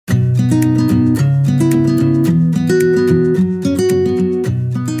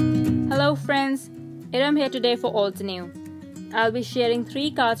Erum here today for Altenew. I'll be sharing 3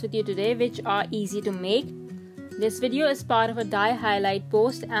 cards with you today which are easy to make. This video is part of a die highlight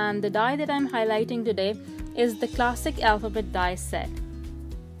post, and the die that I'm highlighting today is the classic alphabet die set.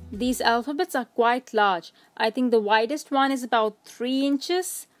 These alphabets are quite large. I think the widest one is about 3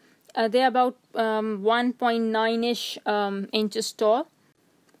 inches. They're about 1.9-ish inches tall.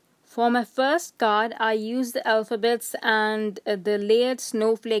 For my first card, I used the alphabets and the layered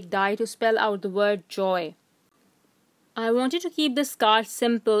snowflake die to spell out the word joy. I wanted to keep this card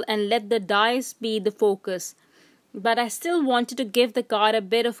simple and let the dice be the focus, but I still wanted to give the card a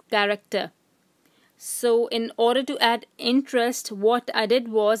bit of character. So in order to add interest, what I did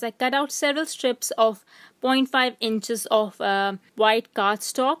was I cut out several strips of 0.5 inches of white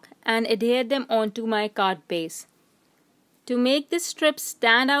cardstock and adhered them onto my card base. To make the strips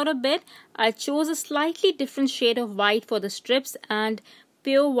stand out a bit, I chose a slightly different shade of white for the strips and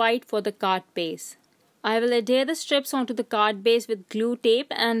pure white for the card base. I will adhere the strips onto the card base with glue tape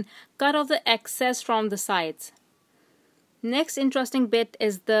and cut off the excess from the sides. Next interesting bit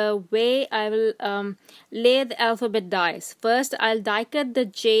is the way I will lay the alphabet dice. First, I'll die cut the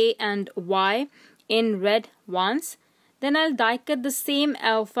J and Y in red once. Then I'll die cut the same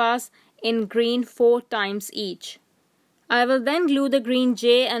alphas in green 4 times each. I will then glue the green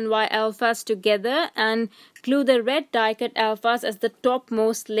J and Y alphas together and glue the red die cut alphas as the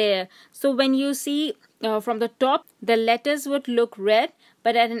topmost layer. So when you see from the top, the letters would look red,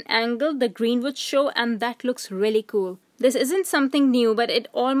 but at an angle the green would show, and that looks really cool. This isn't something new, but it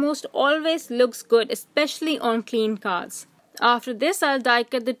almost always looks good, especially on clean cards. After this, I'll die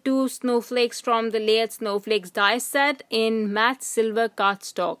cut the 2 snowflakes from the layered snowflakes die set in matte silver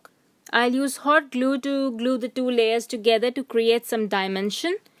cardstock. I'll use hot glue to glue the 2 layers together to create some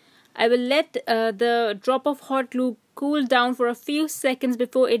dimension. I will let the drop of hot glue cool down for a few seconds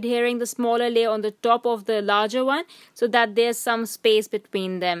before adhering the smaller layer on the top of the larger one so that there's some space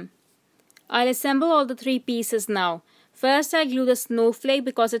between them. I'll assemble all the 3 pieces now. First, I'll glue the snowflake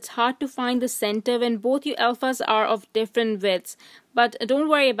because it's hard to find the center when both your alphas are of different widths. But don't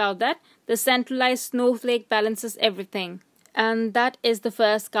worry about that. The centralized snowflake balances everything. And that is the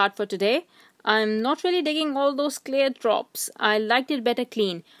first card for today. I'm not really digging all those clear drops. I liked it better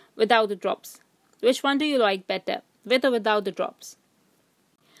clean, without the drops. Which one do you like better, with or without the drops?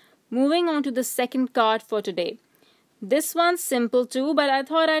 Moving on to the second card for today. This one's simple too, but I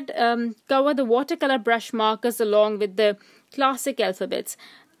thought I'd cover the watercolor brush markers along with the classic alphabets.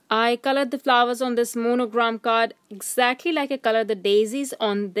 I colored the flowers on this monogram card exactly like I colored the daisies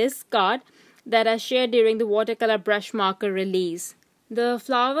on this card that I shared during the watercolor brush marker release. The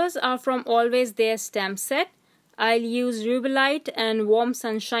flowers are from Always There stamp set. I'll use Rubellite and Warm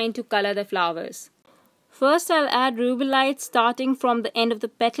Sunshine to color the flowers. First, I'll add Rubellite starting from the end of the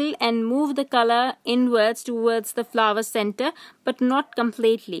petal and move the color inwards towards the flower center, but not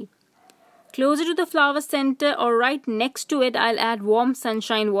completely. Closer to the flower center or right next to it, I'll add Warm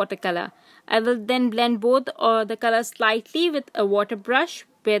Sunshine watercolor. I will then blend both the colors slightly with a water brush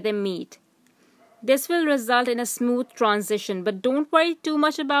where they meet. This will result in a smooth transition, but don't worry too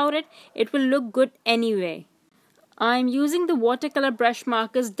much about it. It will look good anyway. I'm using the watercolor brush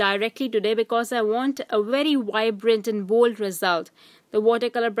markers directly today because I want a very vibrant and bold result. The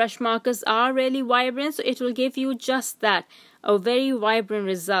watercolor brush markers are really vibrant, so it will give you just that, a very vibrant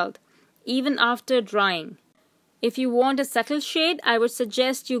result, even after drying. If you want a subtle shade, I would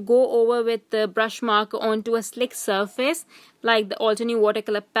suggest you go over with the brush marker onto a slick surface like the Altenew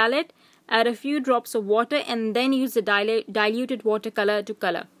watercolor palette. Add a few drops of water and then use the diluted watercolor to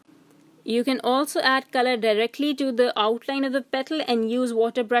color. You can also add color directly to the outline of the petal and use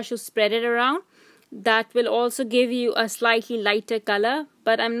water brush to spread it around. That will also give you a slightly lighter color,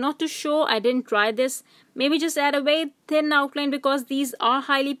 but I'm not too sure. I didn't try this. Maybe just add a very thin outline because these are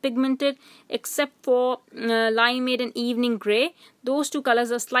highly pigmented except for limeade and evening gray. Those 2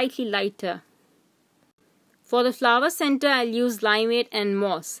 colors are slightly lighter. For the flower center, I'll use limeade and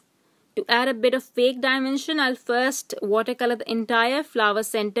moss. To add a bit of fake dimension, I'll first watercolor the entire flower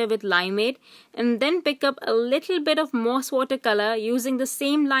center with limeade and then pick up a little bit of moss watercolor using the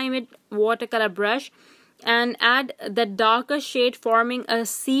same limeade watercolor brush and add the darker shade, forming a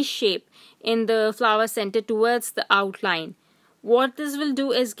C shape in the flower center towards the outline. What this will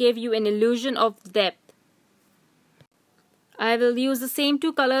do is give you an illusion of depth. I will use the same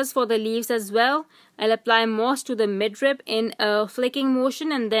 2 colors for the leaves as well. I'll apply moss to the midrib in a flicking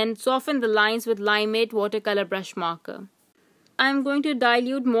motion and then soften the lines with limeade watercolor brush marker. I'm going to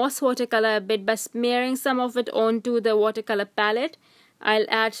dilute moss watercolor a bit by smearing some of it onto the watercolor palette. I'll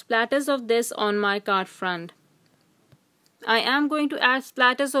add splatters of this on my card front. I am going to add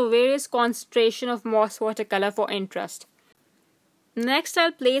splatters of various concentration of moss watercolor for interest. Next,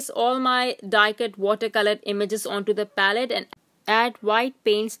 I'll place all my die-cut watercolored images onto the palette and add white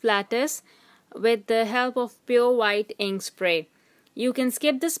paint splatters with the help of pure white ink spray. You can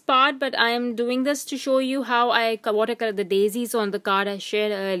skip this part, but I am doing this to show you how I watercolor the daisies on the card I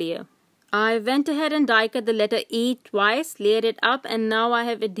shared earlier. I went ahead and die-cut the letter E twice, layered it up, and now I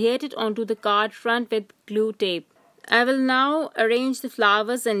have adhered it onto the card front with glue tape. I will now arrange the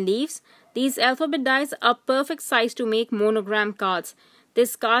flowers and leaves. These alphabet dies are perfect size to make monogram cards.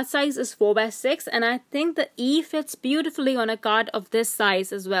 This card size is 4x6 and I think the E fits beautifully on a card of this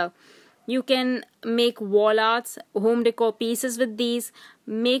size as well. You can make wall arts, home decor pieces with these.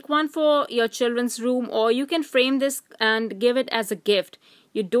 Make one for your children's room, or you can frame this and give it as a gift.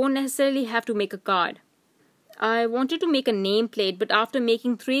 You don't necessarily have to make a card. I wanted to make a nameplate, but after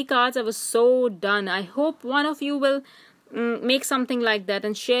making 3 cards, I was so done. I hope one of you will make something like that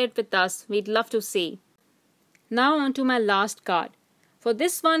and share it with us. We'd love to see. Now on to my last card. For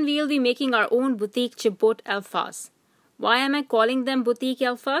this one, we'll be making our own boutique chipboard alphas. Why am I calling them boutique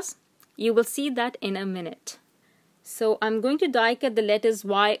alphas? You will see that in a minute. So I'm going to die cut the letters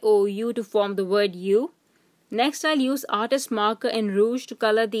Y-O-U to form the word U. Next, I'll use artist marker in rouge to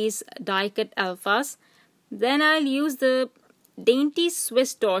color these die cut alphas. Then I'll use the dainty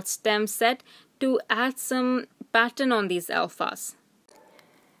Swiss dot stem set to add some pattern on these alphas.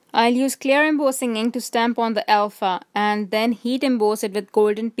 I'll use clear embossing ink to stamp on the alpha and then heat emboss it with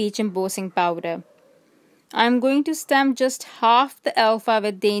golden peach embossing powder. I'm going to stamp just half the alpha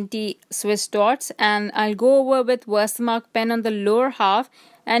with dainty Swiss dots, and I'll go over with Versamark pen on the lower half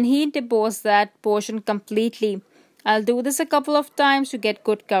and heat emboss that portion completely. I'll do this a couple of times to get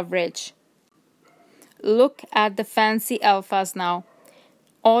good coverage. Look at the fancy alphas now.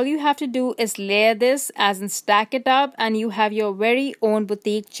 All you have to do is layer this, as in stack it up, and you have your very own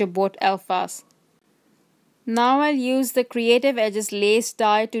boutique chipboard alphas. Now I'll use the Creative Edges lace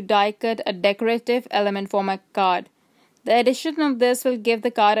die to die cut a decorative element for my card. The addition of this will give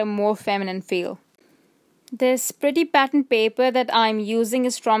the card a more feminine feel. This pretty pattern paper that I'm using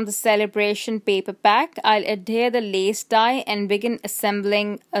is from the Celebration paper pack. I'll adhere the lace die and begin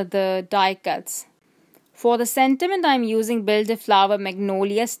assembling the die cuts. For the sentiment, I'm using Build a Flower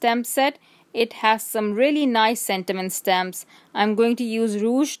Magnolia stamp set. It has some really nice sentiment stamps. I'm going to use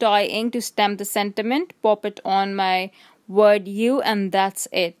rouge dye ink to stamp the sentiment, pop it on my word U, and that's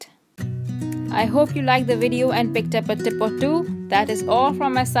it. I hope you liked the video and picked up a tip or two. That is all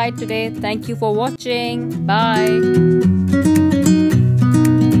from my side today. Thank you for watching. Bye.